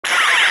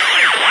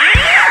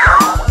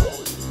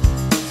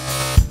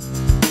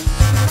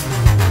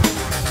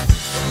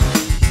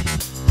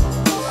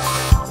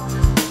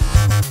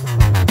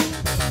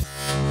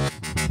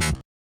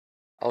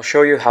I'll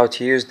show you how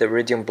to use the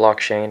IRIDIUM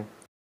blockchain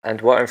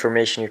and what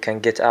information you can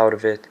get out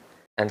of it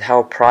and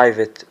how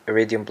private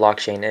IRIDIUM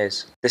blockchain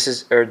is. This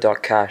is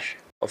IRD.cash,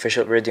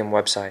 official IRIDIUM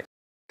website.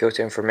 Go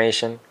to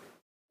information,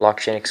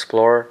 blockchain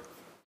explorer.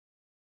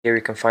 Here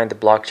you can find the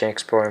blockchain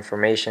explorer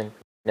information,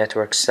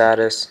 network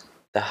status,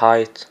 the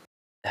height,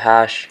 the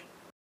hash.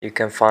 You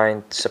can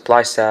find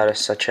supply status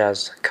such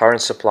as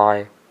current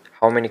supply,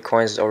 how many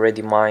coins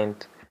already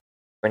mined,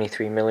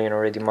 23 million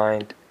already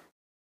mined,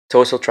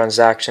 total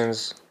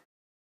transactions,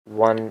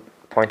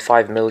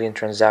 1.5 million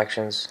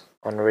transactions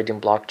on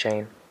IRIDIUM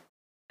blockchain.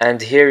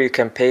 And here you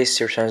can paste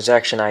your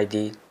transaction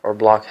ID or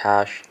block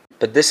hash.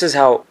 But this is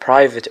how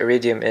private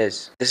IRIDIUM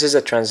is. This is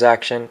a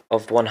transaction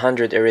of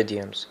 100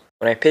 IRIDIUMs.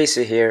 When I paste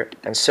it here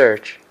and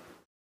search,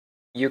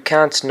 you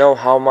can't know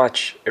how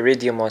much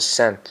IRIDIUM was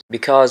sent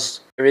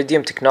because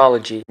IRIDIUM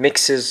technology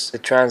mixes the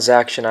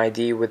transaction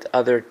ID with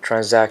other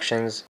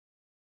transactions.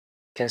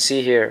 You can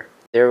see here,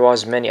 there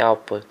was many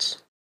outputs.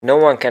 No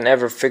one can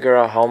ever figure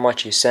out how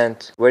much you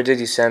sent, where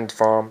did you send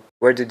from,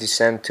 where did you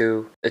send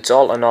to. It's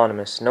all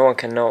anonymous. No one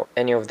can know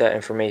any of that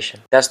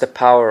information. That's the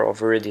power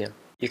of IRIDIUM.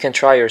 You can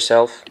try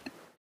yourself.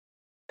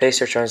 Paste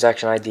your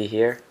transaction ID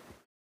here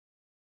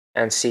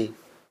and see.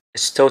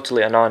 It's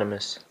totally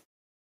anonymous.